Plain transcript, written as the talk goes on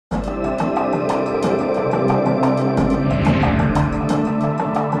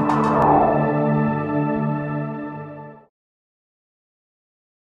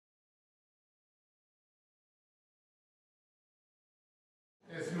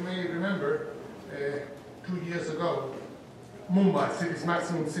remember, 2 years ago, Mumbai, city's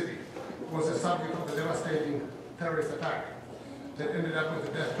maximum city, was the subject of a devastating terrorist attack that ended up with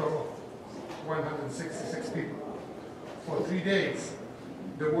the death toll of 166 people. For 3 days,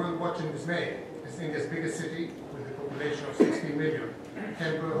 the world watched in dismay as India's biggest city, with a population of 16 million,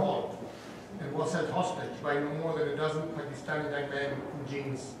 came to a halt and was held hostage by no more than a dozen Pakistani young men in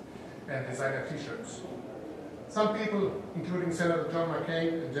jeans and designer t-shirts. Some people, including Senator John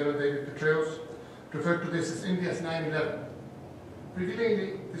McCain and General David Petraeus, referred to this as India's 9/11.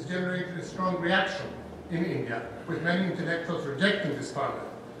 Revealingly, this generated a strong reaction in India, with many intellectuals rejecting this further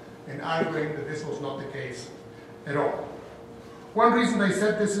and arguing that this was not the case at all. One reason they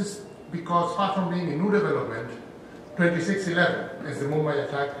said this is because, far from being a new development, 26/11, as the Mumbai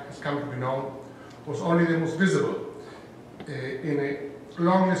attack has come to be known, was only the most visible in a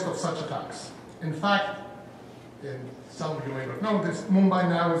long list of such attacks. In fact, and some of you may not know this, Mumbai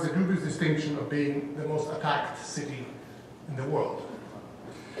now has the dubious distinction of being the most attacked city in the world.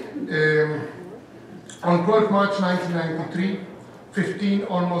 On 12 March 1993, 15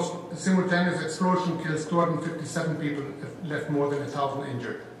 almost simultaneous explosions killed 257 people, left more than 1,000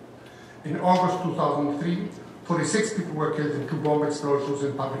 injured. In August 2003, 46 people were killed in 2 bomb explosions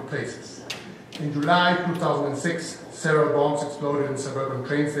in public places. In July 2006, several bombs exploded in suburban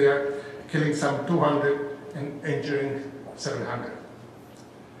trains there, killing some 200 and injuring 700.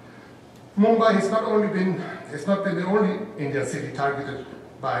 Mumbai has not been the only Indian city targeted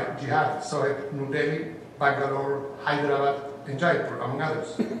by jihad. So have New Delhi, Bangalore, Hyderabad, and Jaipur, among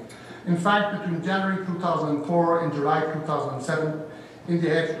others. In fact, between January 2004 and July 2007,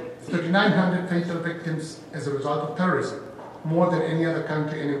 India had 3,900 fatal victims as a result of terrorism, more than any other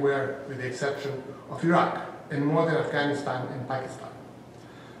country anywhere with the exception of Iraq, and more than Afghanistan and Pakistan.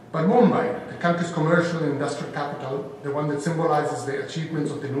 But Mumbai, the country's commercial and industrial capital, the one that symbolizes the achievements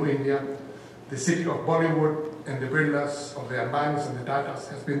of the new India, the city of Bollywood and the Birlas, of the Ambanis and the Tatas,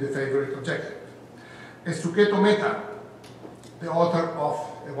 has been the favorite objective. As Suketo Mehta, the author of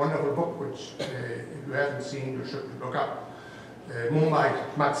a wonderful book, which if you haven't seen, you should look up, Mumbai,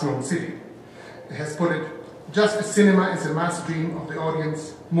 Maximum City, has put it, just as cinema is a mass dream of the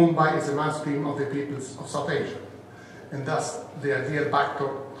audience, Mumbai is a mass dream of the peoples of South Asia, and thus the ideal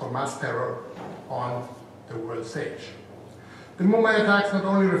backdrop for mass terror on the world stage. The Mumbai attacks not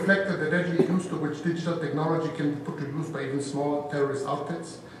only reflected the deadly use to which digital technology can be put to use by even small terrorist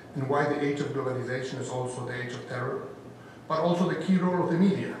outfits, and why the age of globalization is also the age of terror, but also the key role of the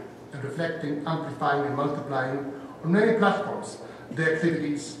media in reflecting, amplifying, and multiplying on many platforms the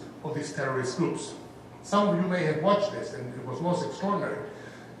activities of these terrorist groups. Some of you may have watched this, and it was most extraordinary.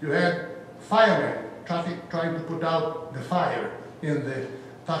 You had firemen trying to put out the fire in the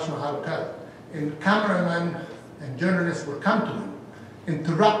Taj Mahal Hotel, and cameramen and journalists would come to them,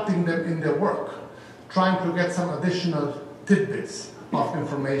 interrupting them in their work, trying to get some additional tidbits of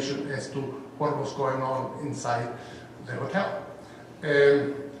information as to what was going on inside the hotel.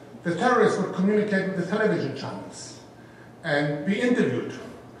 The terrorists would communicate with the television channels and be interviewed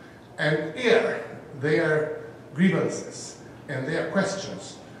and air their grievances and their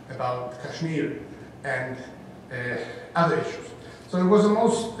questions about Kashmir and other issues. So it was a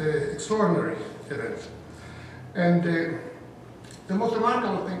most extraordinary event. And the most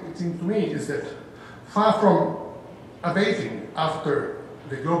remarkable thing, it seems to me, is that far from abating after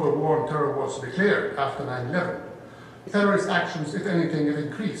the global war on terror was declared after 9/11, terrorist actions, if anything, have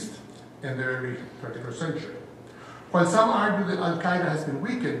increased in the early 21st century. While some argue that Al-Qaeda has been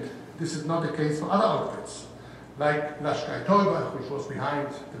weakened, this is not the case for other outfits, like Lashkar-e-Taiba, which was behind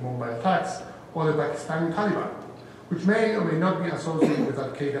the Mumbai attacks, or the Pakistani Taliban, which may or may not be associated with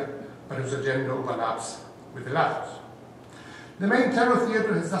Al-Qaeda, but whose agenda overlaps with the latter's. The main terror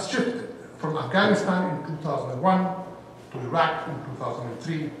theater has thus shifted from Afghanistan in 2001 to Iraq in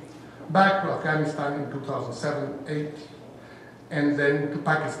 2003, back to Afghanistan in 2007-8, and then to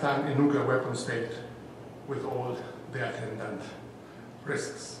Pakistan, a nuclear weapon state with all the attendant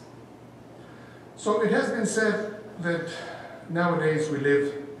risks. So it has been said that nowadays we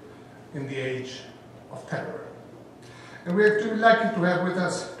live in the age of terror. And we are extremely lucky to have with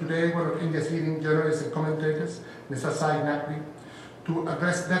us today one of India's leading journalists and commentators, Mr. Saeed Naqvi, to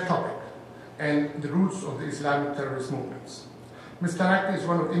address that topic and the roots of the Islamic terrorist movements. Mr. Naqvi is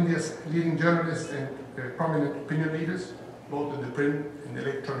one of India's leading journalists and prominent opinion leaders, both in the print and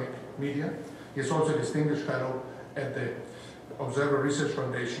electronic media. He is also a distinguished fellow at the Observer Research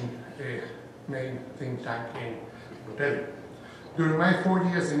Foundation, a main think tank in New Delhi. During my 4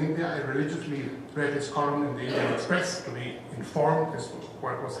 years in India, I religiously read his column in the Indian Express to be informed as to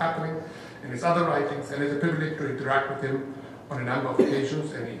what was happening in his other writings, and it's a privilege to interact with him on a number of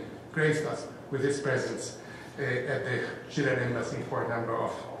occasions, and he graced us with his presence at the Chilean embassy for a number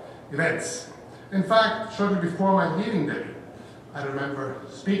of events. In fact, shortly before my leaving Delhi, I remember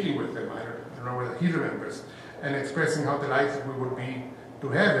speaking with him, I don't know whether he remembers, and expressing how delighted we would be to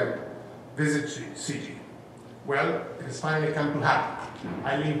have him visit CG. Well, it has finally come to happen.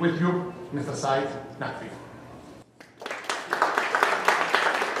 I leave with you Mr. Saeed Naqvi.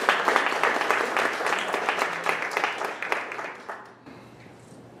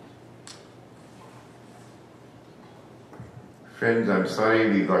 Friends, I'm sorry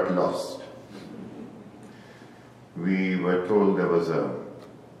we got lost. We were told there was a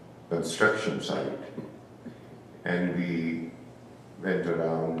construction site, and we went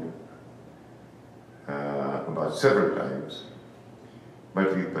around about several times,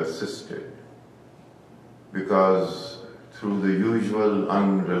 but we persisted because through the usual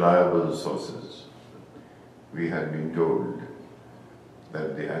unreliable sources, we had been told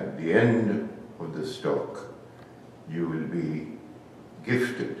that at the end of the talk, you will be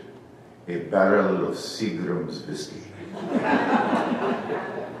gifted a barrel of Seagram's whiskey.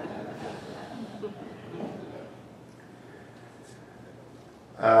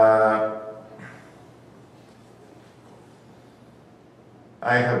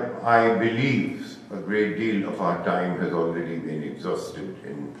 I believe a great deal of our time has already been exhausted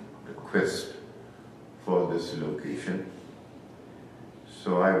in the quest for this location,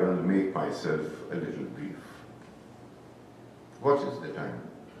 so I will make myself a little brief. What is the time?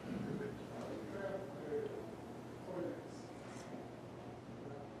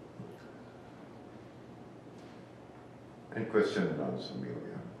 And question and answer, Mia.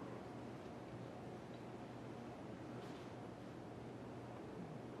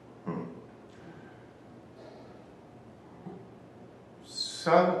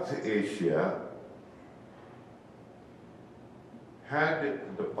 South Asia had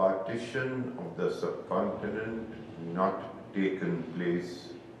the partition of the subcontinent not taken place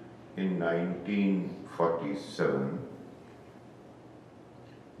in 1947,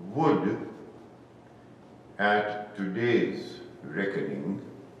 would, at today's reckoning,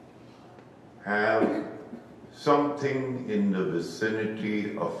 have something in the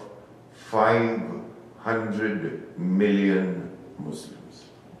vicinity of 500 million Muslims.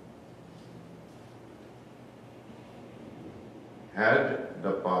 Had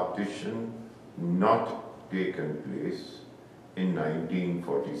the partition not taken place in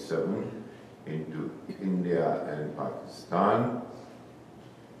 1947 into India and Pakistan,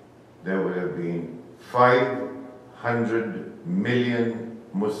 there would have been 500 million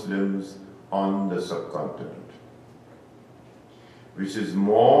Muslims on the subcontinent, which is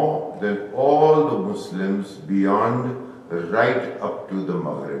more than all the Muslims beyond right up to the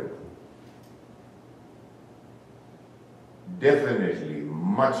Maghreb. Definitely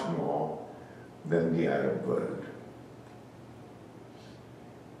much more than the Arab world.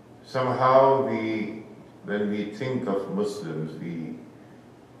 Somehow when we think of Muslims,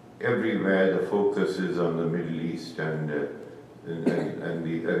 everywhere the focus is on the Middle East and the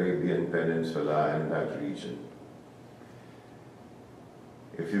Arabian Peninsula and that region.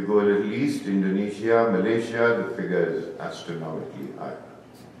 If you go a little east, Indonesia, Malaysia, the figure is astronomically high.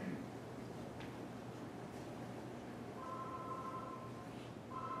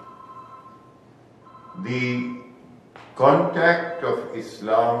 The contact of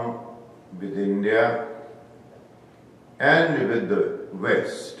Islam with India and with the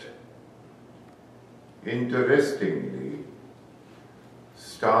West, interestingly,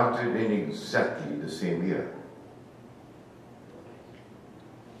 started in exactly the same year.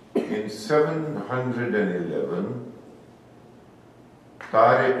 In 711,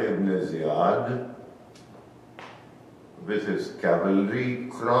 Tariq ibn Ziyad, with his cavalry,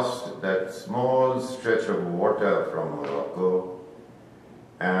 crossed that small stretch of water from Morocco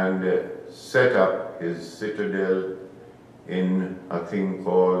and set up his citadel in a thing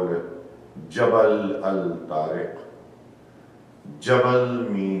called Jabal al-Tariq. Jabal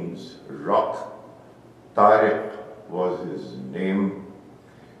means rock. Tariq was his name.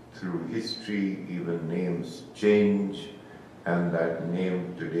 Through history, even names change, and that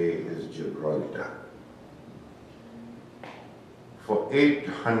name today is Gibraltar. For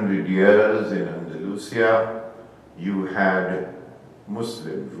 800 years in Andalusia, you had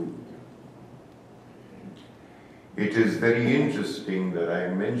Muslim rule. It is very interesting that I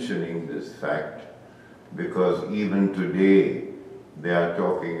am mentioning this fact because even today they are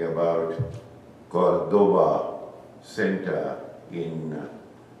talking about Cordoba Center in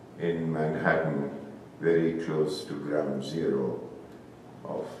Manhattan, very close to ground zero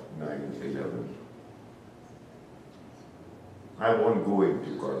of 9/11. I won't go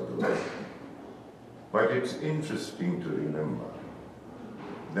into Cordoba, but it's interesting to remember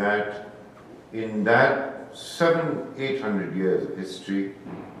that in that 700-800 years of history,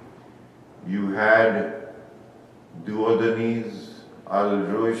 you had Duodenese,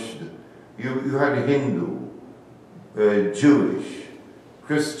 Al-Rushd, you had Hindu, Jewish,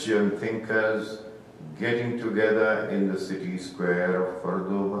 Christian thinkers getting together in the city square of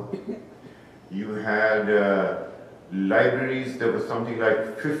Cordoba. You had libraries, there was something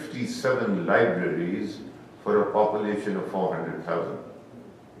like 57 libraries for a population of 400,000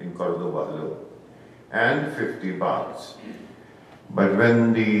 in Cordoba alone, and 50 baths. But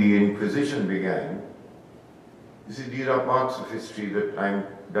when the Inquisition began, you see, these are parts of history that I'm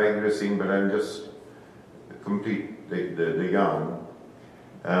digressing, but I'm just complete the yarn.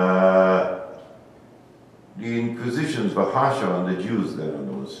 The Inquisitions were harsher on the Jews than on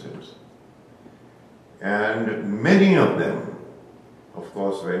the Muslims. And many of them, of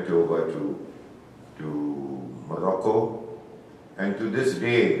course, went over to Morocco. And to this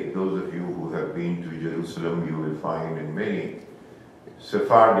day, those of you who have been to Jerusalem, you will find in many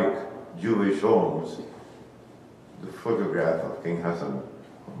Sephardic Jewish homes the photograph of King Hassan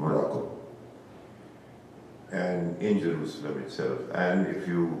of Morocco, and in Jerusalem itself. And if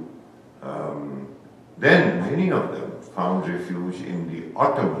you, then many of them found refuge in the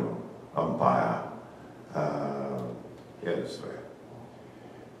Ottoman Empire elsewhere.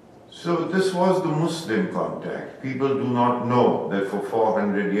 So this was the Muslim contact. People do not know that for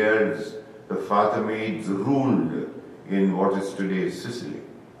 400 years the Fatimids ruled in what is today Sicily.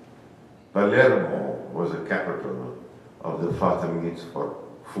 Palermo was a capital of the Fatimids for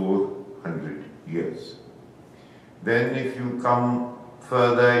 400 years. Then if you come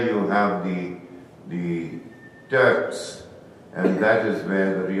further, you have the Turks, and that is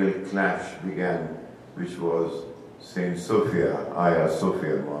where the real clash began, which was Saint Sophia, Hagia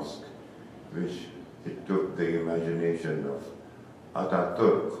Sophia Mosque, which it took the imagination of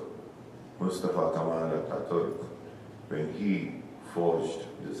Ataturk, Mustafa Kemal Ataturk, when he forged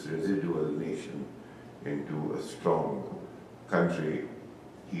this residual nation into a strong country.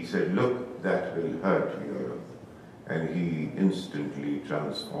 He said, look, that will hurt Europe. And he instantly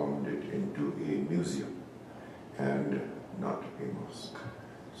transformed it into a museum and not a mosque.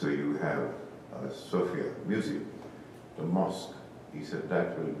 So you have a Sophia Museum, the mosque. He said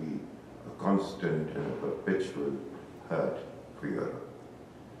that will be a constant and a perpetual hurt for Europe.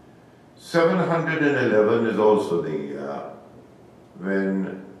 711 is also the year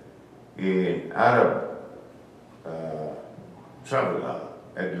when an Arab traveler,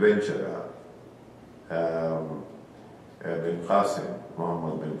 adventurer, bin Qasim,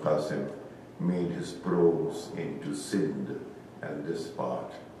 Muhammad bin Qasim, made his probes into Sindh and this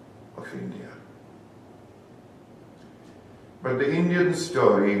part of India. But the Indian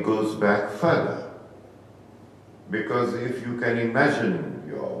story goes back further, because if you can imagine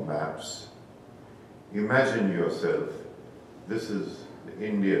your maps, imagine yourself, this is the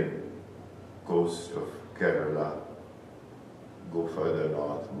Indian coast of Kerala, go further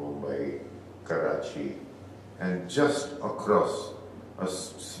north, Mumbai, Karachi, and just across a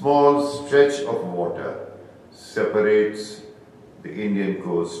small stretch of water separates the Indian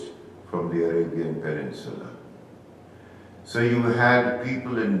coast from the Arabian Peninsula. So you had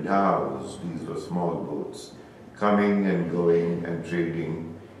people in dhows, these were small boats, coming and going and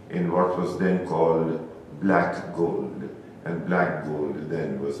trading in what was then called black gold. And black gold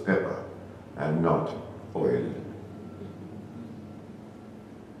then was pepper and not oil.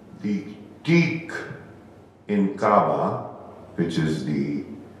 The teak in Kaaba, which is the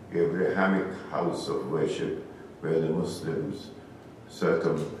Abrahamic house of worship where the Muslims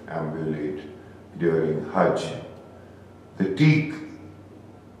circumambulate during Hajj, the teak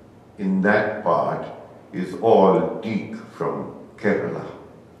in that part is all teak from Kerala.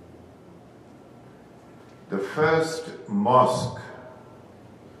 The first mosque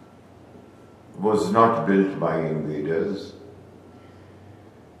was not built by invaders,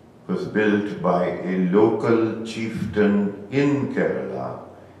 was built by a local chieftain in Kerala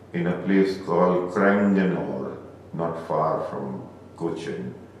in a place called Kranganore, not far from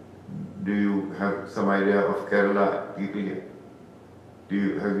Cochin. Do you have some idea of Kerala, people here?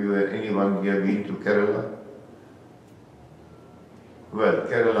 Have you anyone here been to Kerala? Well,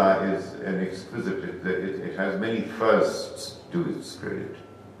 Kerala is an exquisite, it has many firsts to its credit.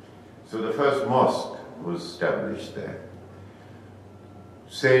 So the first mosque was established there.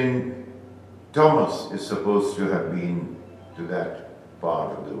 Saint Thomas is supposed to have been to that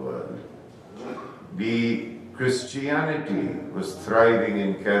part of the world. The Christianity was thriving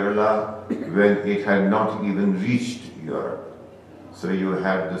in Kerala when it had not even reached Europe. So you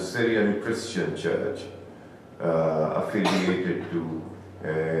had the Syrian Christian church affiliated to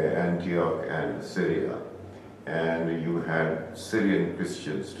Antioch and Syria, and you had Syrian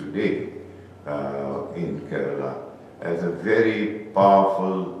Christians today in Kerala as a very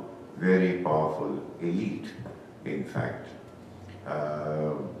powerful elite, in fact.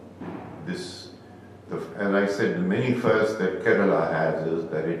 As I said, the many first that Kerala has is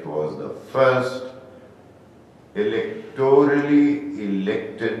that it was the first electorally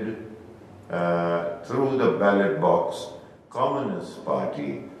elected through the ballot box Communist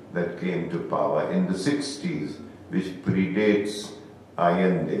Party that came to power in the 60s, which predates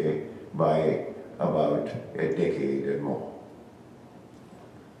Allende by about a decade and more.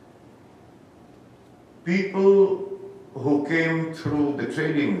 People who came through the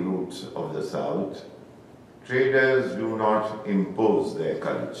trading routes of the South, traders do not impose their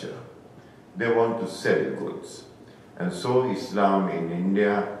culture. They want to sell goods. And so Islam in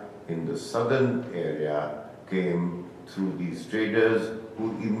India, in the southern area, came through these traders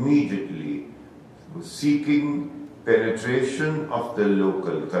who immediately were seeking penetration of the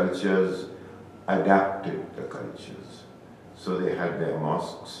local cultures, adapted the cultures. So they had their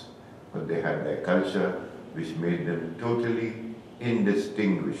mosques, but they had their culture, which made them totally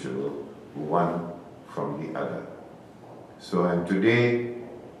indistinguishable one from the other. So, and today,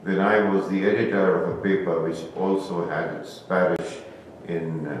 when I was the editor of a paper which also had its parish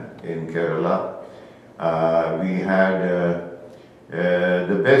in Kerala, we had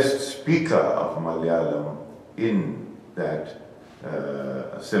the best speaker of Malayalam in that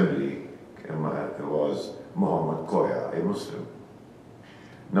assembly was Muhammad Koya, a Muslim.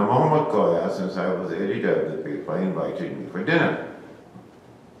 Now Muhammad Koya, since I was editor of the paper, invited me for dinner.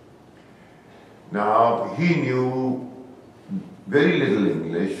 Now he knew very little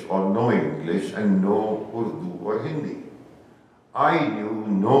English or no English and no Urdu or Hindi. I knew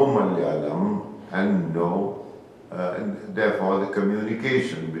no Malayalam and and therefore the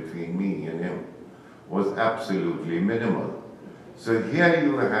communication between me and him was absolutely minimal. So here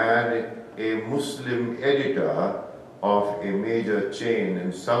you had a Muslim editor of a major chain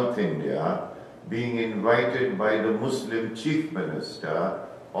in South India being invited by the Muslim chief minister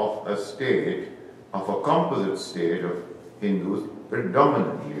of a state, of a composite state of Hindus,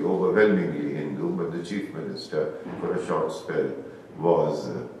 predominantly, overwhelmingly Hindu, but the chief minister for a short spell was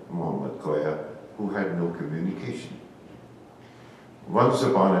Muhammad Koya, who had no communication. Once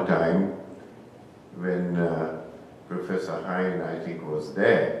upon a time, when Professor Hine, I think, was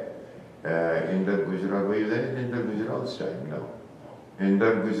there, Inder Gujral, were you there in Inder Gujral's time? No.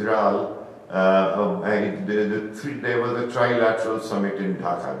 Inder Gujral, there was a trilateral summit in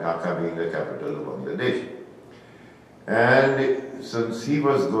Dhaka, Dhaka being the capital of Bangladesh. And since he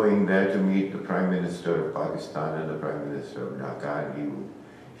was going there to meet the Prime Minister of Pakistan and the Prime Minister of Dhaka,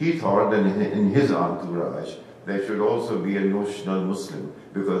 he thought that in his entourage there should also be a notional Muslim,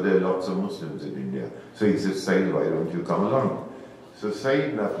 because there are lots of Muslims in India. So he said, Saeed, why don't you come along? So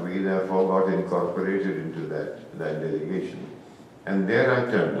Saeed Naqvi therefore got incorporated into that delegation. And there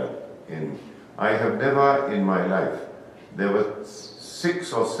I turned up. I have never in my life, there were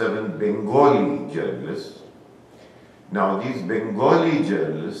 6 or 7 Bengali journalists. Now these Bengali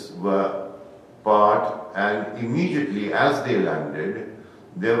journalists were part, and immediately as they landed,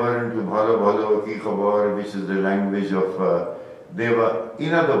 they were into Bhalo Bhalo Ki Khabar, which is the language of, they were,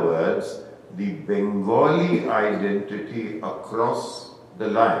 in other words, the Bengali identity across the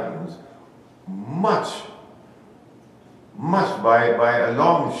lines much by a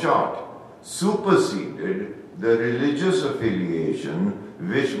long shot superseded the religious affiliation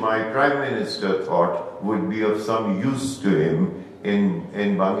which my Prime Minister thought would be of some use to him in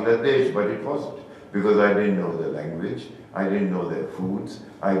Bangladesh, but it wasn't, because I didn't know the language, I didn't know their foods,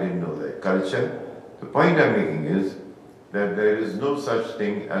 I didn't know their culture. The point I'm making is that there is no such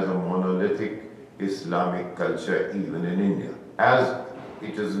thing as a monolithic Islamic culture even in India, as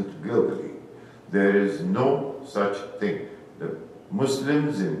it isn't globally. There is no such thing. The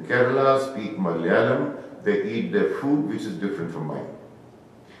Muslims in Kerala speak Malayalam, they eat their food which is different from mine.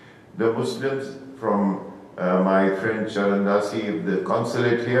 The Muslims from my friend Charandasi, the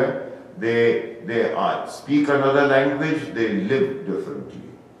consulate here, they speak another language, they live differently.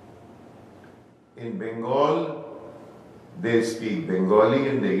 In Bengal, they speak Bengali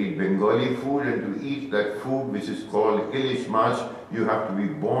and they eat Bengali food, and to eat that food which is called Ilish Mash, you have to be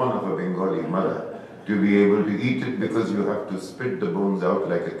born of a Bengali mother to be able to eat it, because you have to spit the bones out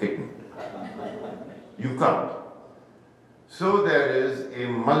like a kitten. You can't. So there is a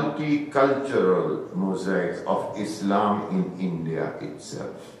multicultural mosaic of Islam in India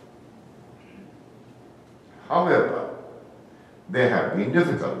itself. However, there have been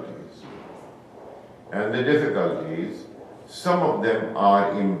difficulties. And the difficulties, some of them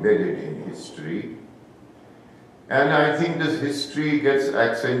are embedded in history. And I think this history gets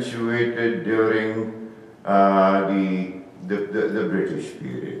accentuated during the British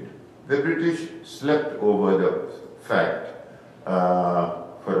period. The British slept over the fact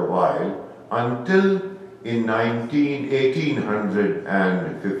for a while until in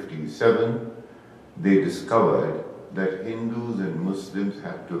 1857 they discovered that Hindus and Muslims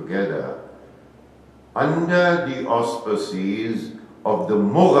had together under the auspices of the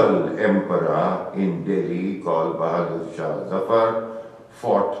Mughal emperor in Delhi called Bahadur Shah Zafar,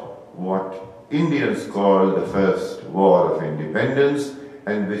 fought what Indians call the First War of Independence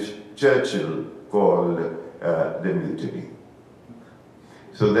and which Churchill called the Mutiny.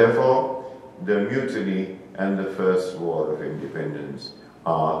 So therefore, the Mutiny and the First War of Independence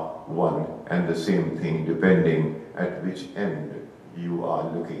are one and the same thing depending at which end you are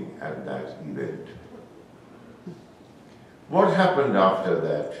looking at that event. What happened after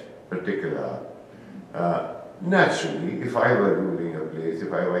that particular, naturally, if I were ruling a place,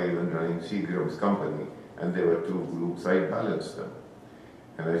 if I were even running Seagram's company, and there were two groups, I'd balance them.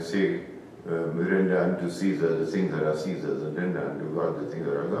 And I'd say, render unto Caesar the things that are Caesar's, and render unto God the things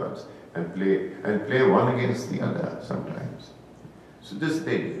that are God's, and play one against the other sometimes. So this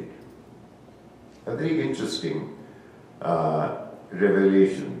they did. A very interesting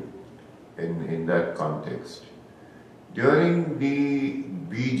revelation in that context. During the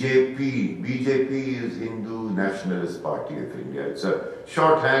BJP is Hindu Nationalist Party of India. It's a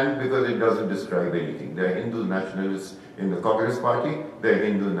shorthand because it doesn't describe anything. There are Hindu nationalists in the Congress Party, there are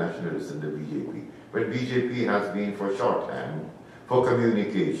Hindu nationalists in the BJP. But BJP has been for shorthand, for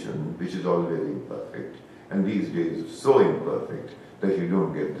communication, which is always imperfect, and these days so imperfect that you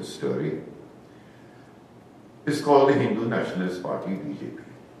don't get the story. It's called the Hindu Nationalist Party, BJP.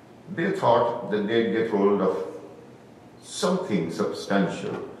 They thought that they'd get hold of something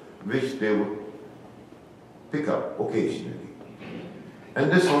substantial which they would pick up occasionally.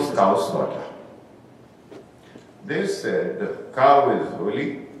 And this was cow slaughter. They said the cow is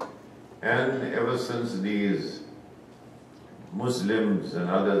holy, and ever since these Muslims and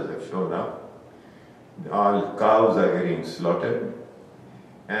others have shown up, all cows are getting slaughtered.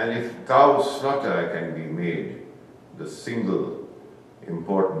 And if cow slaughter can be made the single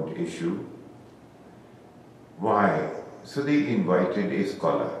important issue, why? So they invited a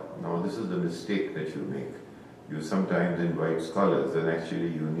scholar. Now this is the mistake that you make. You sometimes invite scholars and actually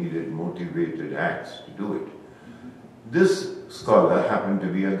you needed motivated acts to do it. This scholar happened to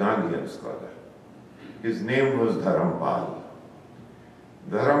be a Gandhian scholar. His name was Dharampal.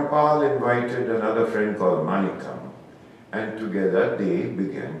 Dharampal invited another friend called Manikam, and together they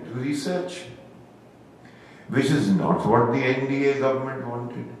began to research, which is not what the NDA government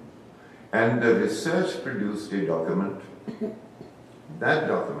wanted. And the research produced a document. That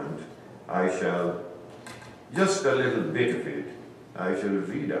document, I shall, just a little bit of it, I shall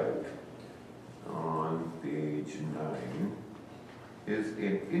read out on page 9, is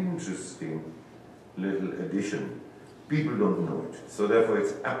an interesting little addition. People don't know it, so therefore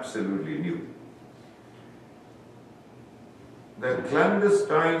it's absolutely new. The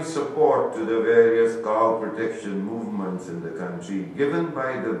clandestine support to the various cow protection movements in the country given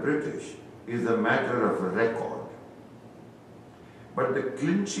by the British is a matter of record. But the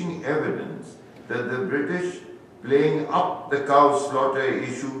clinching evidence that the British, playing up the cow slaughter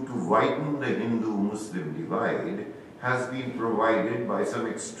issue to widen the Hindu-Muslim divide, has been provided by some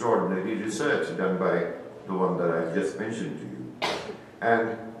extraordinary research done by the one that I've just mentioned to you.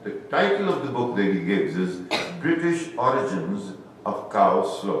 And the title of the book that he gives is British Origins of Cow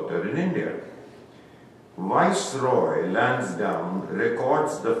Slaughter in India. Viceroy Lansdowne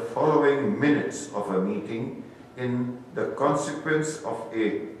records the following minutes of a meeting in the consequence of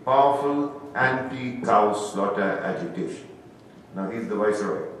a powerful anti-cow slaughter agitation. Now he's the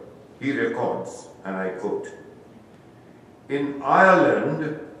Viceroy. He records, and I quote, "In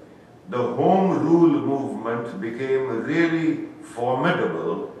Ireland, the Home Rule movement became really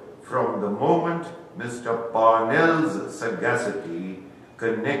formidable from the moment Mr. Parnell's sagacity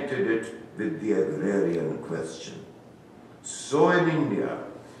connected it with the agrarian question. So in India,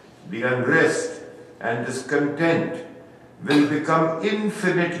 the unrest and discontent will become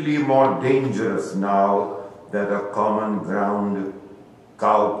infinitely more dangerous now that a common ground,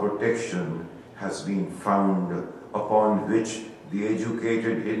 cow protection, has been found upon which the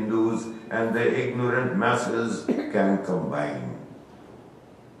educated Hindus and the ignorant masses can combine."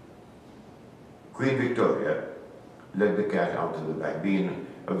 Queen Victoria let the cat out of the bag. Being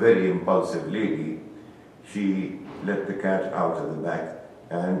a very impulsive lady, she let the cat out of the bag.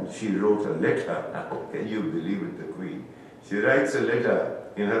 And she wrote a letter. Can you believe it, the Queen? She writes a letter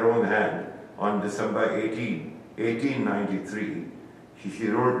in her own hand on December 18, 1893. She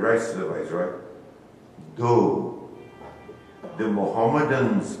writes to the Viceroy, though the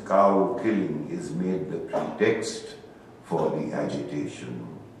Mohammedans' cow killing is made the pretext for the agitation,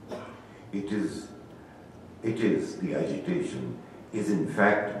 the agitation is in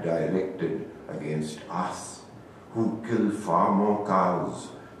fact directed against us, who kill far more cows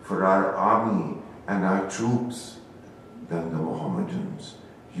for our army and our troops than the Mohammedans.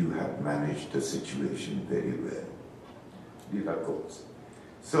 You have managed the situation very well. These are quotes.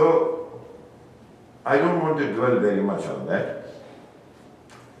 So, I don't want to dwell very much on that.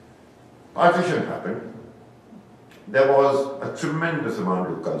 Partition happened. There was a tremendous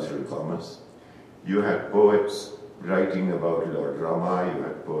amount of cultural commerce. You had poets writing about Lord Rama, you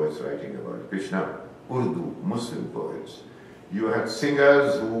had poets writing about Krishna, Urdu, Muslim poets. You had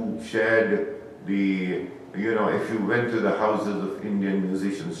singers who shared the, if you went to the houses of Indian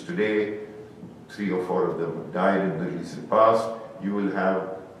musicians today, 3 or 4 of them have died in the recent past, you will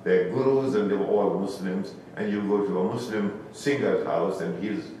have their gurus, and they were all Muslims, and you go to a Muslim singer's house and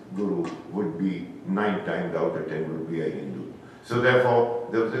his guru would be 9 times out of 10 would be a Hindu. So therefore,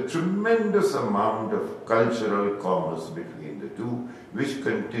 there was a tremendous amount of cultural commerce between the two, which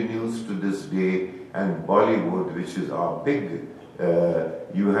continues to this day, and Bollywood, which is our big,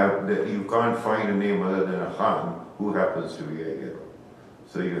 you can't find a name other than a Khan who happens to be a hero.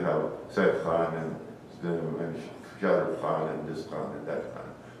 So you have Saeed Khan and Shah Rukh Khan and this Khan and that Khan,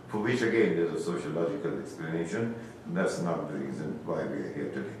 for which again there's a sociological explanation, and that's not the reason why we are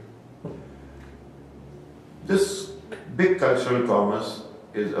here today. This big cultural commerce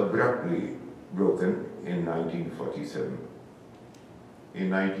is abruptly broken in 1947. In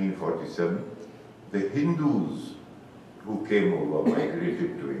 1947, the Hindus who came over,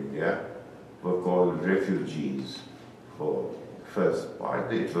 migrated to India, were called refugees for the first part.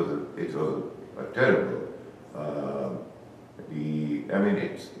 It was a terrible,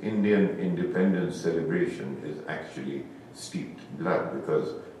 its Indian independence celebration is actually steeped in blood,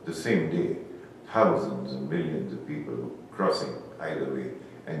 because the same day, thousands and millions of people crossing either way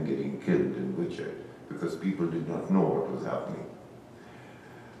and getting killed and butchered because people did not know what was happening.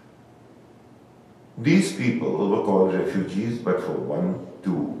 These people were called refugees, but for 1,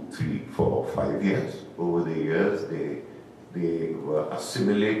 2, 3, 4, 5 years, over the years, they were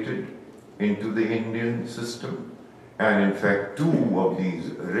assimilated into the Indian system, and in fact 2 of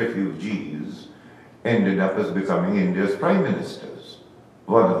these refugees ended up as becoming India's prime ministers.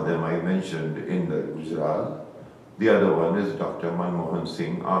 One of them I mentioned in the Gujarat, the other one is Dr. Manmohan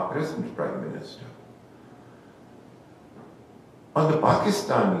Singh, our present prime minister. On the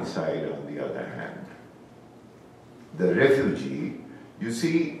Pakistani side, on the other hand, the refugee, you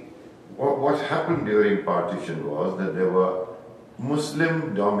see, what happened during partition was that there were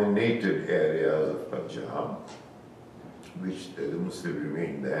Muslim-dominated areas of Punjab, which the Muslim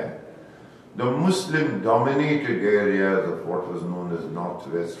remained there. The Muslim-dominated areas of what was known as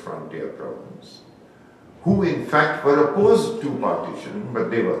Northwest Frontier Province, who in fact were opposed to partition, but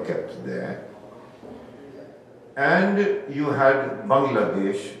they were kept there. And you had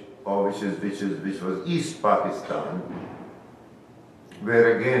Bangladesh, which was East Pakistan,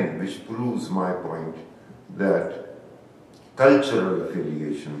 where again, which proves my point that cultural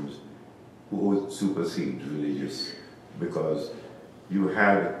affiliations would supersede religious, because you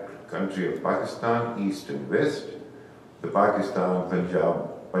had country of Pakistan, East and West. The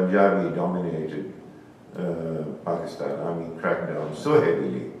Punjabi dominated Pakistan army cracked down so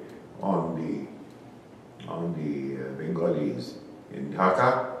heavily on the Bengalis in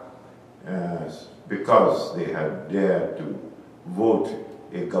Dhaka because they had dared to vote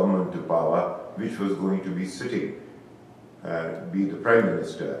a government to power which was going to be sitting, be the prime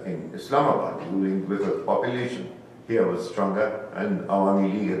minister in Islamabad, ruling with a population here was stronger, and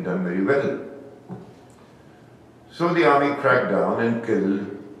Awami League had done very well. So the army cracked down and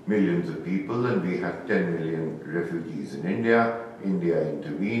killed millions of people, and we had 10 million refugees in India. India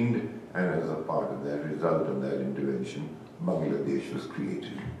intervened, and as a part of that result of that intervention, Bangladesh was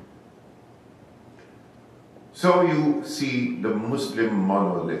created. So you see the Muslim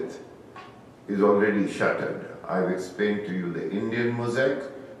monolith is already shattered. I've explained to you the Indian mosaic,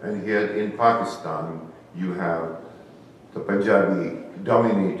 and here in Pakistan you have the Punjabi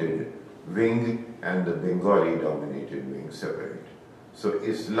dominated wing and the Bengali dominated wing separate. So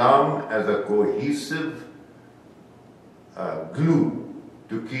Islam as a cohesive glue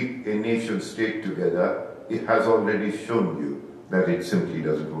to keep a nation state together, it has already shown you that it simply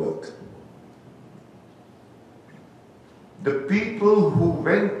doesn't work. The people who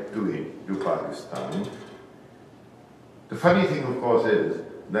went to Pakistan, the funny thing of course is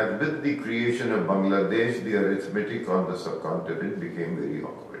that with the creation of Bangladesh, the arithmetic on the subcontinent became very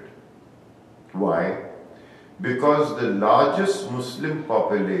awkward. Why? Because the largest Muslim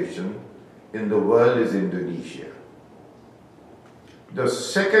population in the world is Indonesia. The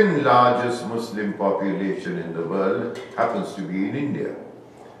second largest Muslim population in the world happens to be in India.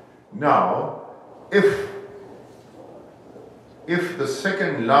 Now, if the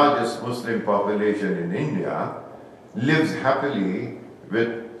second largest Muslim population in India lives happily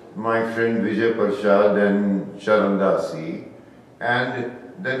with my friend Vijay Parshad and Sharandasi, and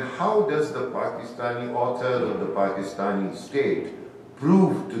then how does the Pakistani authors of the Pakistani state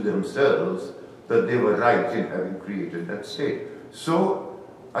prove to themselves that they were right in having created that state? So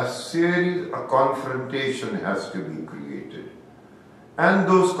a confrontation has to be created. And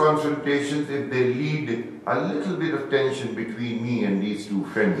those confrontations, if they lead a little bit of tension between me and these two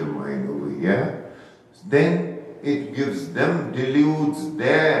friends of mine over here, then it gives them, deludes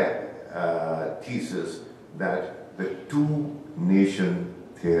their thesis that the two-nation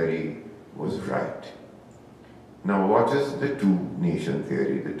theory was right. Now, what is the two-nation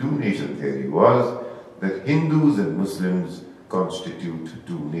theory? The two-nation theory was that Hindus and Muslims constitute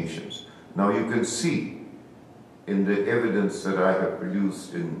two nations. Now, you can see in the evidence that I have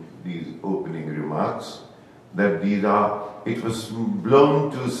produced in these opening remarks that it was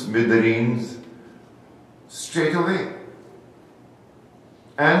blown to smithereens straight away.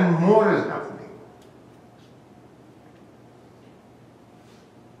 And more is happening.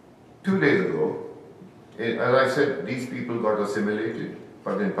 2 days ago, as I said, these people got assimilated,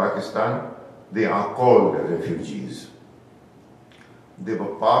 but in Pakistan, they are called refugees. They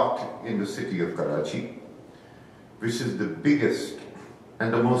were parked in the city of Karachi, which is the biggest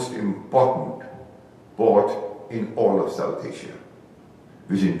and the most important port in all of South Asia,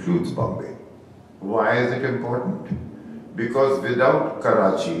 which includes Bombay. Why is it important? Because without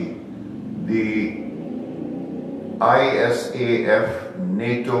Karachi, the ISAF,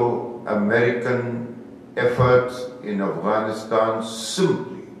 NATO, American efforts in Afghanistan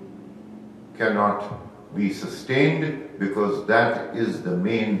simply cannot be sustained, because that is the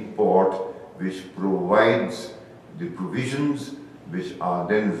main port which provides the provisions which are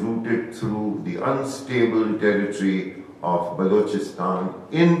then routed through the unstable territory of Balochistan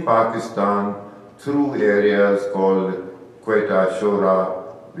in Pakistan through areas called Quetta Shora,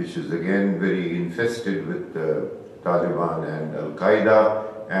 which is again very infested with Taliban and Al-Qaeda,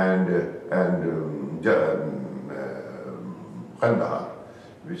 and Kandahar,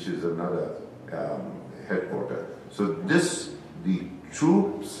 which is another headquarter. So the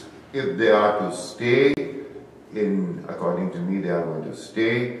troops, if they are to stay according to me, they are going to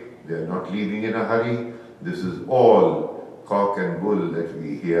stay. They are not leaving in a hurry. This is all cock and bull that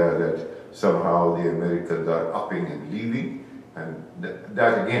we hear, that somehow the Americans are upping and leaving. And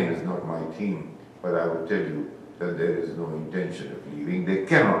that again is not my theme, but I will tell you that there is no intention of leaving. They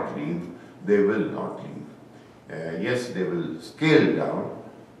cannot leave. They will not leave. Yes, they will scale down.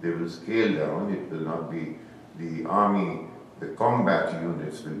 They will scale down. It will not be the army, the combat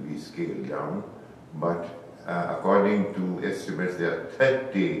units will be scaled down, but according to estimates, there are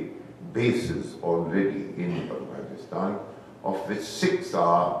 30 bases already in Afghanistan, of which 6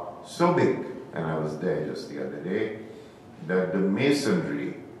 are so big, and I was there just the other day, that the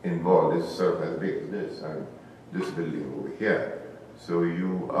masonry involved is sort of as big as this, and this building over here. So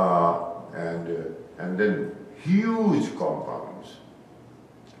you are, and then huge compounds.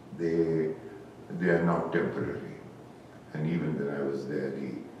 They are not temporary. And even when I was there,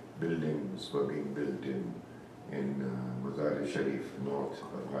 the buildings were being built in Mazar-e-Sharif, North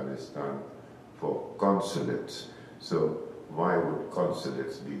Afghanistan, for consulates. So why would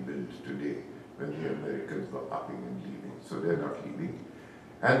consulates be built today when the Americans were upping and leaving? So they're not leaving.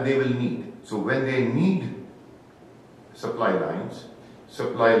 And they will need. So when they need supply lines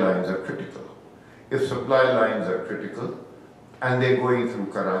are critical. If supply lines are critical, and they're going through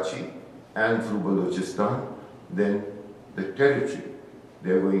Karachi and through Balochistan, then the territory,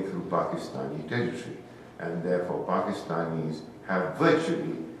 they're going through Pakistani territory. And therefore Pakistanis have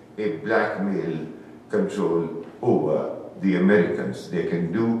virtually a blackmail control over the Americans. They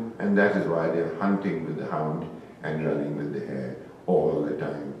can do, and that is why they're hunting with the hound and running with the hare all the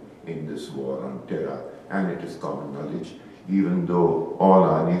time in this war on terror. And it is common knowledge, even though all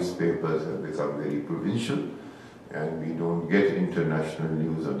our newspapers have become very provincial, and we don't get international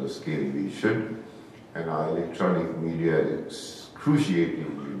news on the scale we should, and our electronic media is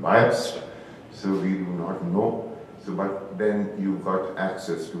excruciatingly biased, so we do not know. So, but then you've got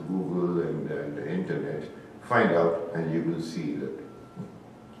access to Google and the internet find out and you will see that.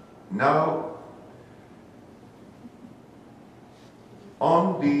 Now,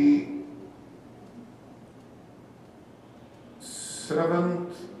 on the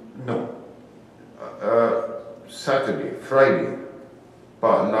 7th, Friday,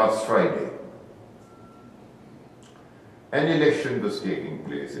 last Friday, an election was taking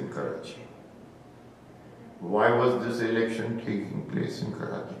place in Karachi. Why was this election taking place in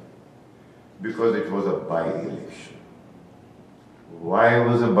Karachi? Because it was a by-election. Why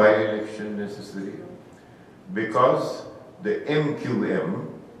was a by-election necessary? Because the MQM,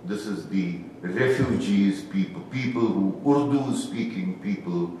 this is the refugees people who, Urdu-speaking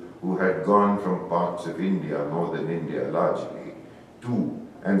people who had gone from parts of India, northern India largely, to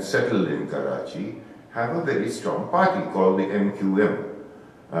and settled in Karachi, have a very strong party called the MQM,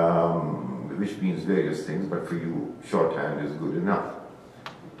 which means various things, but for you, shorthand is good enough.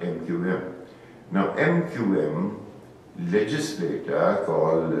 MQM. Now, MQM legislator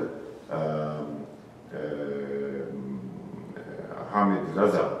called Hamid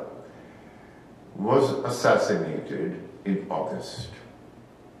Raza was assassinated in August.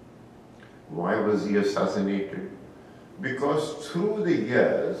 Why was he assassinated? Because through the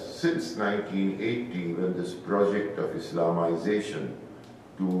years, since 1980, when this project of Islamization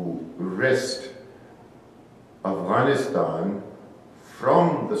to wrest Afghanistan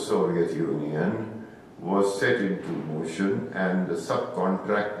from the Soviet Union was set into motion and the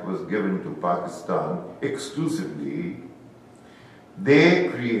subcontract was given to Pakistan exclusively, they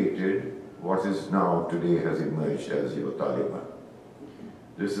created what is now today has emerged as your Taliban.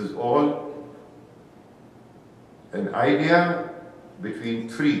 This is all an idea between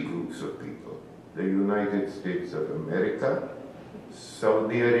three groups of people: the United States of America,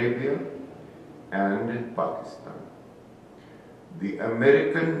 Saudi Arabia, and Pakistan. The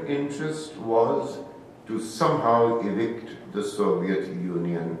American interest was to somehow evict the Soviet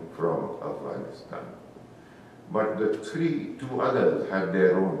Union from Afghanistan. But the two others had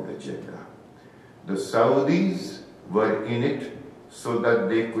their own agenda. The Saudis were in it so that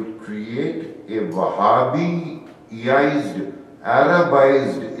they could create a Wahhabiized,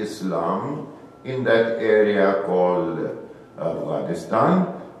 Arabized Islam in that area called Afghanistan,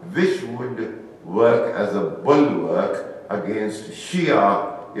 which would work as a bulwark against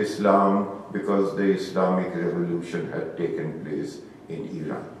Shia Islam because the Islamic revolution had taken place in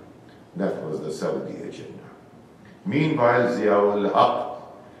Iran. That was the Saudi agenda. Meanwhile, Ziaul Haq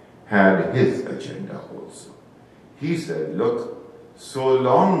had his agenda also. He said, look, so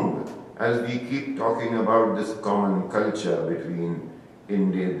long as we keep talking about this common culture between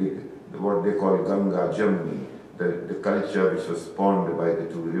India, what they call Ganga Jamni, the culture which was spawned by the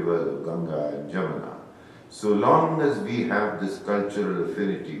two rivers of Ganga and Jamuna, so long as we have this cultural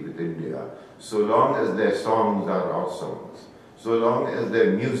affinity with India, so long as their songs are our songs, so long as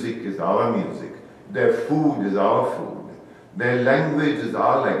their music is our music, their food is our food, their language is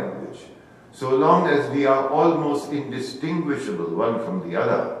our language, so long as we are almost indistinguishable one from the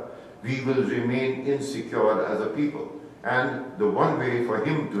other, we will remain insecure as a people. And the one way for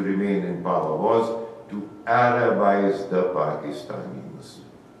him to remain in power was to Arabize the Pakistani Muslim.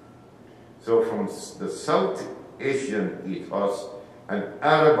 So from the South Asian ethos, an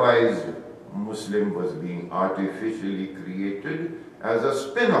Arabized Muslim was being artificially created as a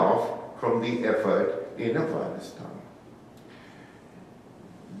spin-off from the effort in Afghanistan.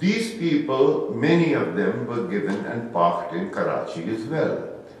 These people, many of them were given and parked in Karachi as well.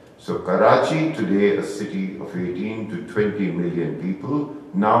 So Karachi, today a city of 18 to 20 million people,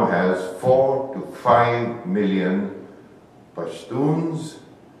 now has 4 to 5 million Pashtuns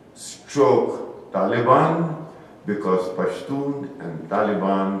stroke Taliban, because Pashtun and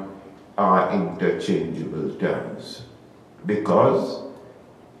Taliban are interchangeable terms. Because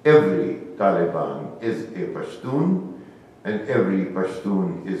every Taliban is a Pashtun, and every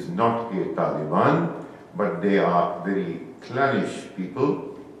Pashtun is not a Taliban, but they are very clannish people.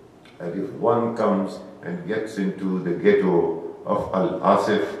 And if one comes and gets into the ghetto of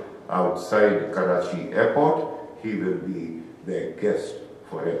Al-Asif outside Karachi airport, he will be their guest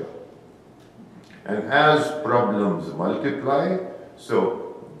forever. And as problems multiply,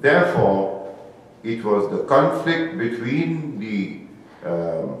 so therefore it was the conflict between the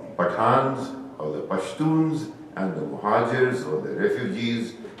Pathans or the Pashtuns and the Muhajirs or the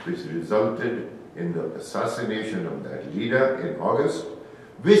refugees which resulted in the assassination of that leader in August,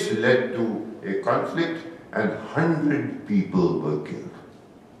 which led to a conflict and 100 people were killed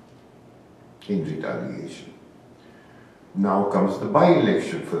in retaliation. Now comes the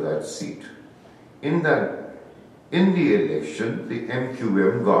by-election for that seat. In the election, the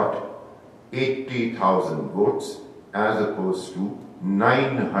MQM got 80,000 votes as opposed to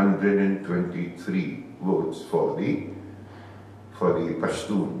 923 votes for the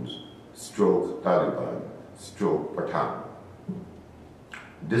Pashtuns, stroke Taliban, stroke Pathan.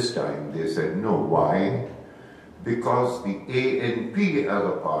 This time they said no. Why? Because the ANP as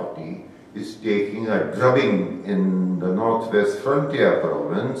a party is taking a drubbing in the Northwest Frontier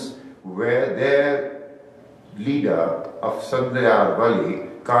province, where their leader of Sandhya Valley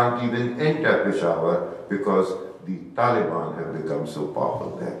can't even enter Peshawar because the Taliban have become so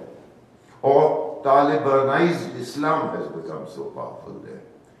powerful there. Or Talibanized Islam has become so powerful there.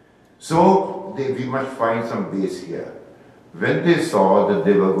 So we must find some base here. When they saw that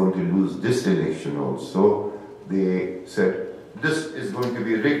they were going to lose this election also, they said, this is going to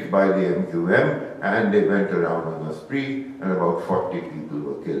be rigged by the MQM, and they went around on a spree, and about 40 people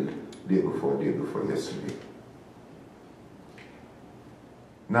were killed day before yesterday.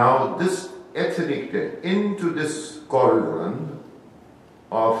 Now this ethnic, into this cauldron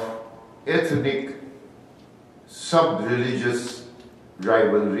of ethnic sub-religious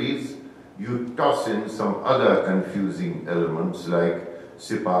rivalries, you toss in some other confusing elements like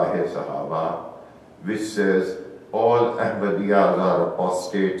Sipah-e-Sahaba, which says all Ahmadiyyas are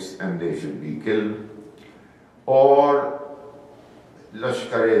apostates and they should be killed, or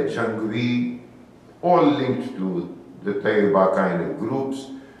Lashkar-e-Taiba, all linked to the Taiba kind of groups,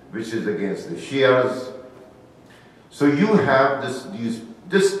 which is against the Shias. So you have this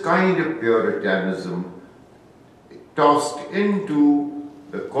kind of puritanism tossed into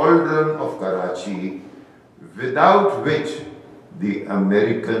the cauldron of Karachi, without which the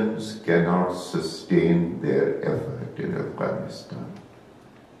Americans cannot sustain their effort in Afghanistan.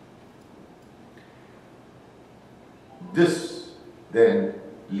 This then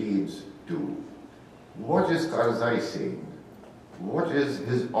leads to, what is Karzai saying? What is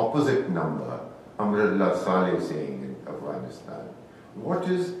his opposite number, Amrullah Saleh, saying in Afghanistan? What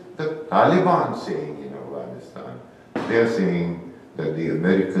is the Taliban saying in Afghanistan? They are saying that the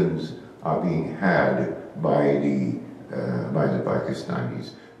Americans are being had by the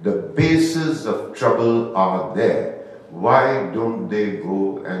Pakistanis. The bases of trouble are there. Why don't they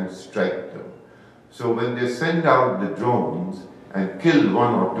go and strike them? So when they send out the drones and kill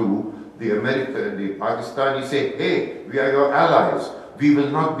one or two, the Pakistanis say, hey, we are your allies. We will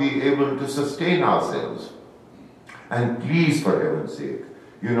not be able to sustain ourselves. And please, for heaven's sake,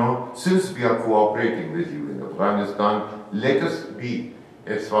 since we are cooperating with you in Afghanistan, let us be,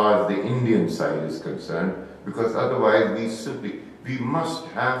 as far as the Indian side is concerned, because otherwise we must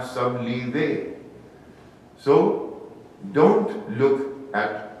have some leeway. So don't look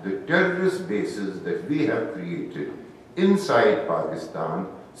at the terrorist bases that we have created inside Pakistan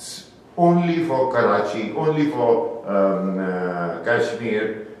only for Karachi, only for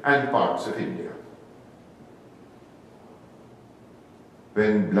Kashmir and parts of India.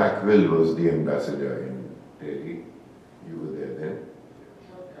 When Blackwell was the ambassador in Delhi, you were there then?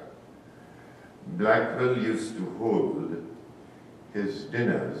 Blackwell used to hold, his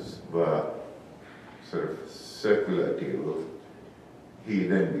dinners were sort of circular table. He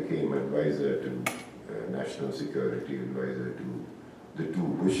then became advisor to, national security advisor to the two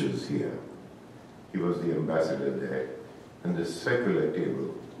Bushes here. He was the ambassador there. And the circular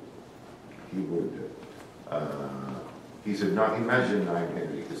table, he would, he said, now imagine I'm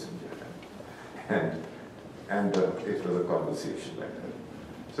Henry Kissinger. And it was a conversation like that.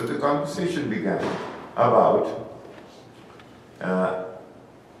 So the conversation began about Pranab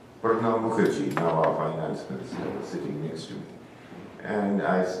Mukherjee, now our finance minister, was sitting next to me. And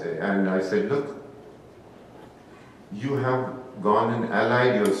I said, look, you have gone and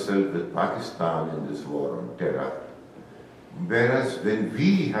allied yourself with Pakistan in this war on terror. Whereas when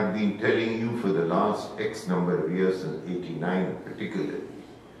we have been telling you for the last X number of years, since '89 particularly,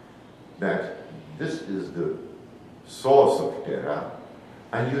 that this is the source of terror,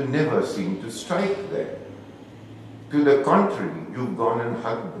 and you never seem to strike there. To the contrary, you've gone and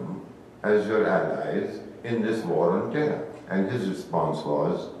hugged them as your allies in this war on terror. And his response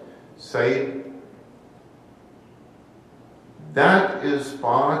was, Saeed, that is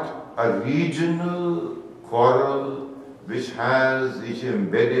a regional quarrel which is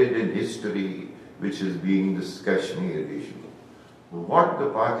embedded in history, which is being this Kashmir issue. What the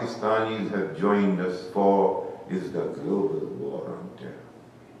Pakistanis have joined us for is the global war on terror.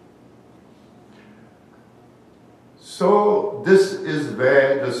 So this is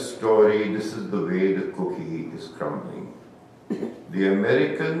where the story, this is the way the cookie is crumbling. The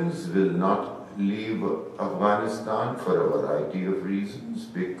Americans will not leave Afghanistan for a variety of reasons,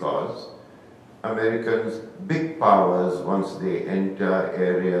 because Americans, big powers, once they enter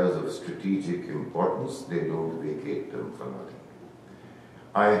areas of strategic importance, they don't vacate them for nothing.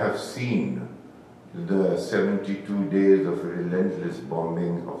 I have seen the 72 days of relentless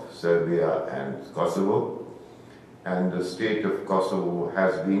bombing of Serbia and Kosovo, and the state of Kosovo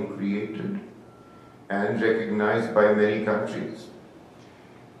has been created and recognized by many countries.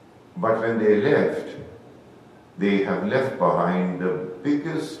 But when they left, they have left behind the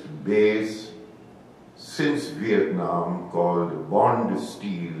biggest base since Vietnam, called Bond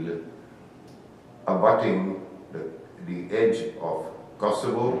Steel, abutting the edge of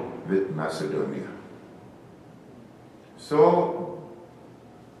Kosovo with Macedonia. So,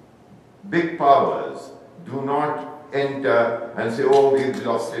 big powers do not enter and say, oh, we've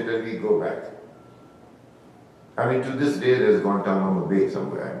lost it and we go back. I mean, to this day, there's Guantanamo Bay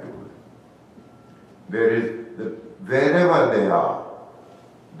somewhere, I'm told. There is, wherever they are,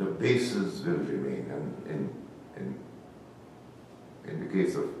 the bases will remain. And in the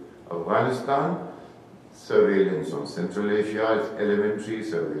case of Afghanistan, surveillance on Central Asia is elementary,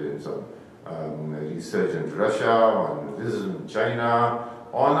 surveillance on resurgent Russia, on resident China,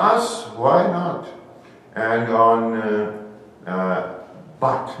 on us, why not? And on,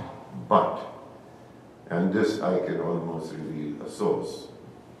 but, and this I can almost reveal a source.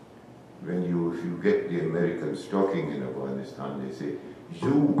 If you get the Americans talking in Afghanistan, they say,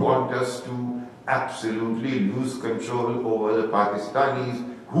 you want us to absolutely lose control over the Pakistanis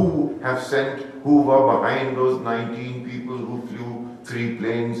who were behind those 19 people who flew 3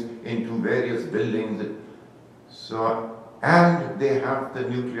 planes into various buildings. So, and they have the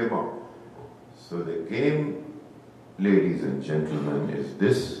nuclear bomb. So the game, ladies and gentlemen, is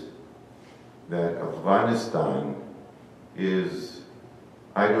this, that Afghanistan is,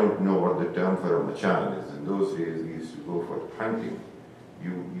 I don't know what the term for a machan is. In those days we used to go for hunting.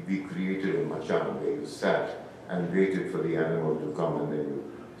 We created a machan where you sat and waited for the animal to come and then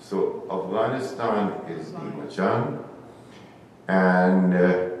you. So Afghanistan is the machan, and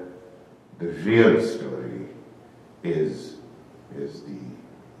the real story is the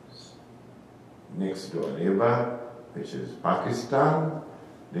next door neighbor, which is Pakistan.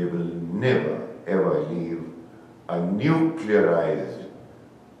 They will never ever leave a nuclearized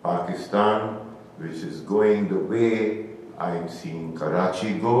Pakistan, which is going the way I am seeing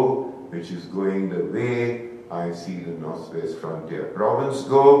Karachi go, which is going the way I see the Northwest Frontier Province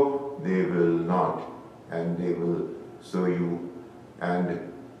go. They will not, and they will,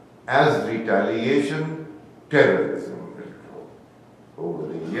 and as retaliation, terrorism will grow.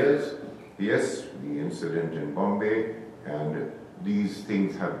 Over the years, yes, the incident in Bombay, and these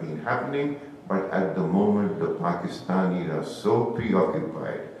things have been happening, but at the moment the Pakistanis are so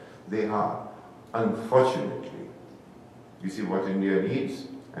preoccupied. They are, unfortunately. You see what India needs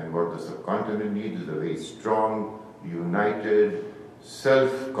and what the subcontinent needs is a very strong, united,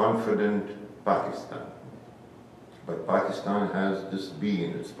 self-confident Pakistan. But Pakistan has this bee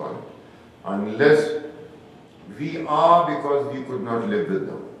in its bonnet. Unless we are, because we could not live with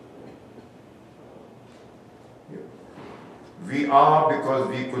them. We are because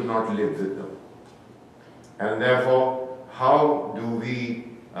we could not live with them. And therefore, how do we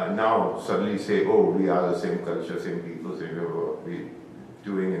now suddenly say, oh, we are the same culture, same people, same we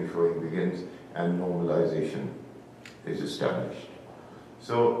doing and throwing begins, and normalization is established.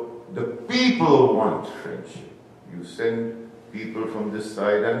 So the people want friendship. You send people from this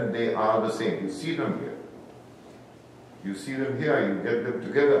side and they are the same. You see them here. You see them here, you get them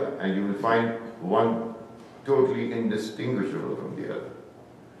together, and you will find one totally indistinguishable from the other.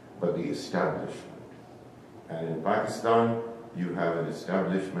 But the establishment. And in Pakistan, you have an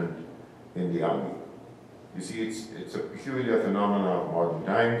establishment in the army. You see, it's a peculiar phenomenon of modern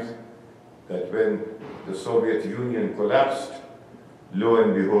times that when the Soviet Union collapsed, lo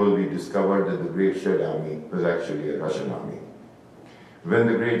and behold, we discovered that the Great Red Army was actually a Russian army. When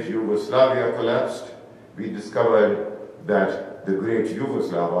the Great Yugoslavia collapsed, we discovered that the Great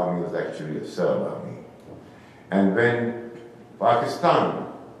Yugoslav army was actually a Serb army. And when Pakistan,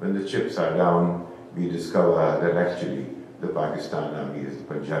 when the chips are down, we discover that actually the Pakistan army is the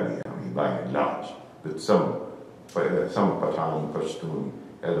Punjabi army by and large, with some Pathan, Pashtun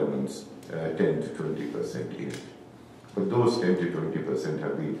elements, 10 to 20% in it. But those 10 to 20%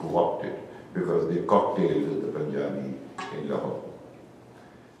 have been co-opted because they cocktailed with the Punjabi in Lahore.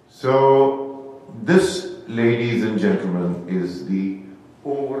 So this, ladies and gentlemen, is the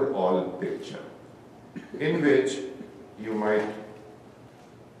overall picture in which you might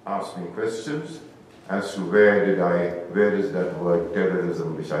ask me questions as to where is that word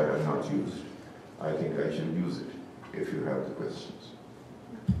terrorism which I have not used. I think I shall use it if you have the questions.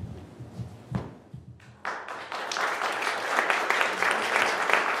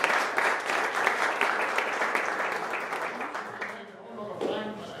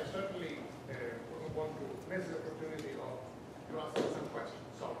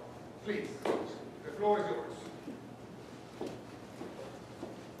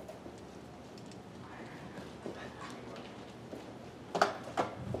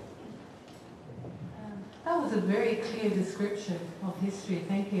 That was a very clear description of history,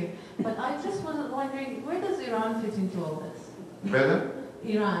 thank you. But I just was wondering, where does Iran fit into all this? Whether?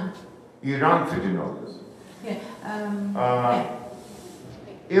 Iran. Iran fit in all this. Yeah.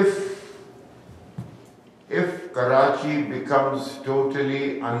 If Karachi becomes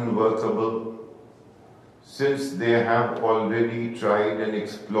totally unworkable, since they have already tried and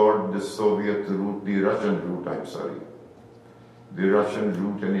explored the Soviet route, the Russian route,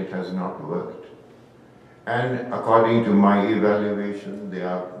 and it has not worked. And according to my evaluation,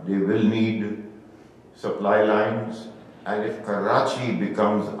 they will need supply lines, and if Karachi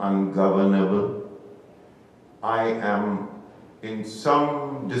becomes ungovernable, I am in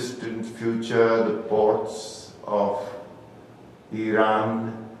some distant future, the ports of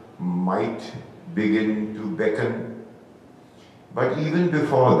Iran might begin to beckon. But even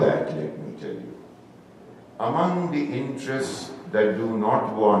before that, let me tell you, among the interests that do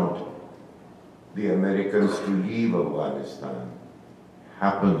not want the Americans to leave Afghanistan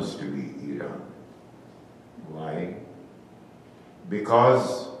happens to be Iran. Why?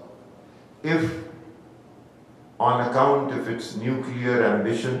 Because if, on account of its nuclear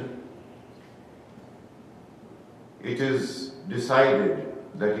ambition, it is decided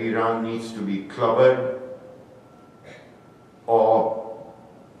that Iran needs to be clobbered or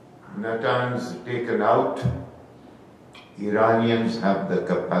Natanz taken out, Iranians have the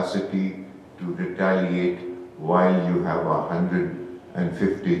capacity to retaliate while you have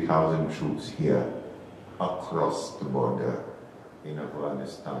 150,000 troops here across the border in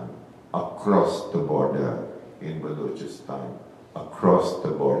Afghanistan, across the border in Balochistan, across the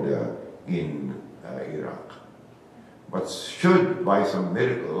border in Iraq. But should, by some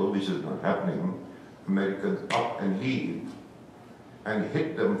miracle, which is not happening, Americans up and leave and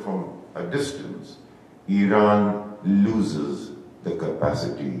hit them from a distance, Iran loses the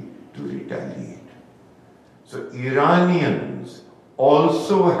capacity to retaliate. So Iranians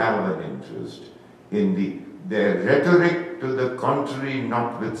also have an interest in their rhetoric to the contrary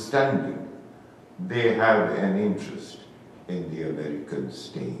notwithstanding, they have an interest in the Americans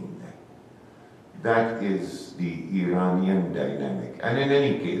staying there. That is the Iranian dynamic. And in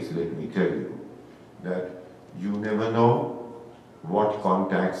any case, let me tell you that you never know what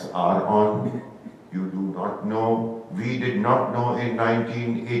contacts are on. You do not know. We did not know in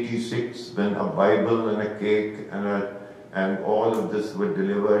 1986 when a Bible and a cake and all of this were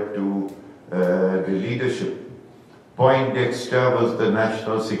delivered to the leadership. Poindexter was the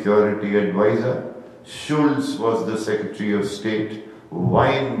National Security Advisor. Schultz was the Secretary of State.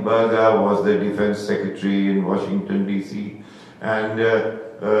 Weinberger was the Defense Secretary in Washington, D.C. And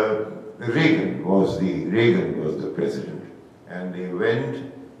Reagan was the president. And they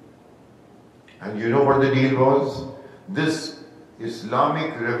went, and you know what the deal was? This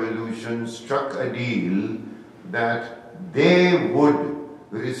Islamic revolution struck a deal that they would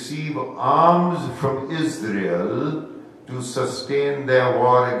receive arms from Israel to sustain their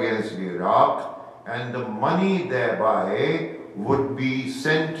war against Iraq, and the money thereby would be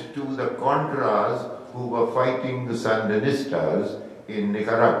sent to the Contras who were fighting the Sandinistas in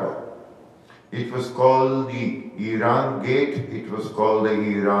Nicaragua. It was called the Iran Gate, it was called the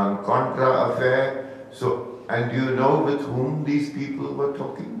Iran-Contra affair. So, and do you know with whom these people were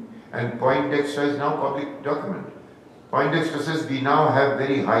talking? And Poindexter is now public document. Poindexter says we now have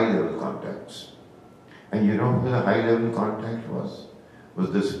very high-level contacts. And you know who the high-level contact was?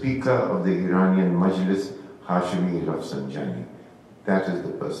 Was the Speaker of the Iranian Majlis, Hashemi Rafsanjani. That is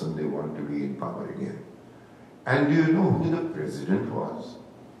the person they want to be in power again. And do you know who the president was?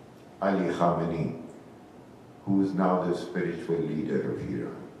 Ali Khamenei, who is now the spiritual leader of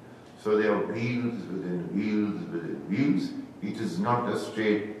Iran. So there are wheels within wheels within wheels. It is not a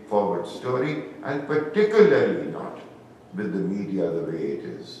straightforward story, and particularly not with the media the way it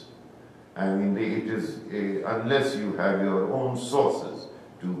is. I mean, it is, unless you have your own sources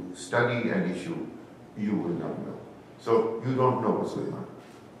to study an issue, you will not know. So you don't know what's going on.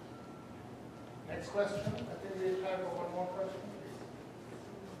 Next question. I think we have one more question.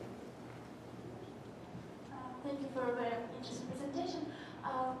 Thank you for a very interesting presentation.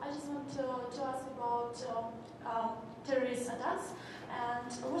 I just want to ask about terrorist attacks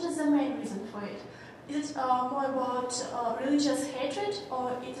and what is the main reason for it? Is it more about religious hatred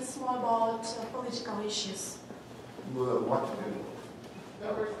or it is more about political issues? What?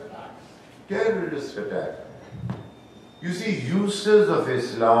 Terrorist attacks. Terrorist attack. You see, uses of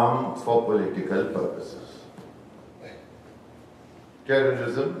Islam for political purposes.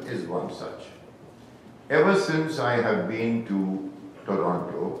 Terrorism is one such. Ever since I have been to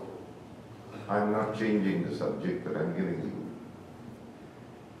Toronto, I'm not changing the subject, but I'm giving you.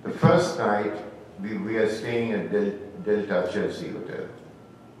 The first night, we are staying at Delta Chelsea Hotel.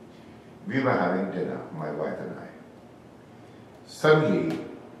 We were having dinner, my wife and I. Suddenly,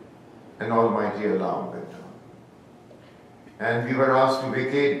 an almighty alarm went on. And we were asked to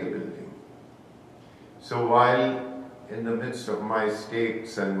vacate the building. So while in the midst of my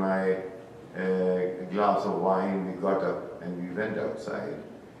steaks and my glass of wine, we got up and we went outside.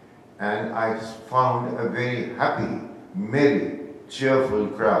 And I found a very happy, merry, cheerful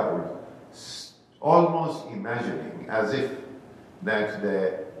crowd, almost imagining as if that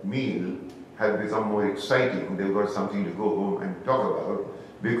the meal had become more exciting. They got something to go home and talk about,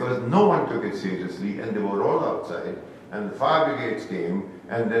 because no one took it seriously, and they were all outside, and the fire brigades came,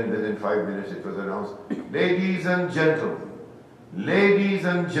 and then within 5 minutes it was announced, ladies and gentlemen, ladies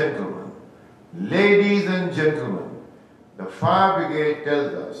and gentlemen, ladies and gentlemen, the fire brigade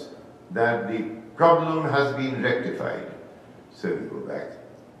tells us that the problem has been rectified. So we go back.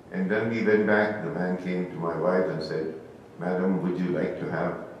 And then we went back, the man came to my wife and said, Madam, would you like to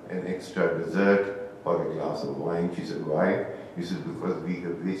have an extra dessert or a glass of wine? She said, why? He said, because we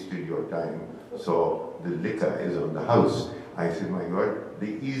have wasted your time, so the liquor is on the house. I said, my God,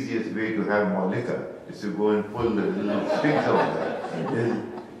 the easiest way to have more liquor is to go and pull the little strings on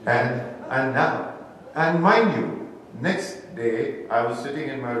that. And mind you, next day I was sitting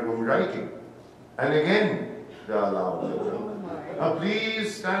in my room writing, and again the alarm went off.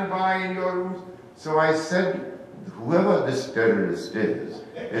 Please stand by in your rooms. So I said, whoever this terrorist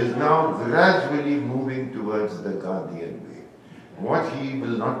is now gradually moving towards the Gandhian way. What he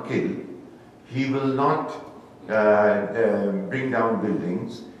will not kill, he will not bring down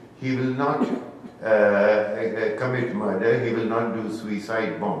buildings, he will not commit murder, he will not do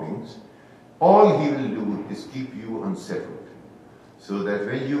suicide bombings. All he will do is keep you unsettled, so that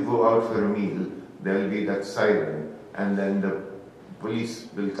when you go out for a meal, there will be that siren, and then the police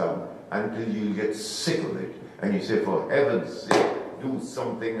will come until you get sick of it. And you say, for heaven's sake, do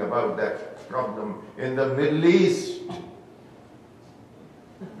something about that problem in the Middle East.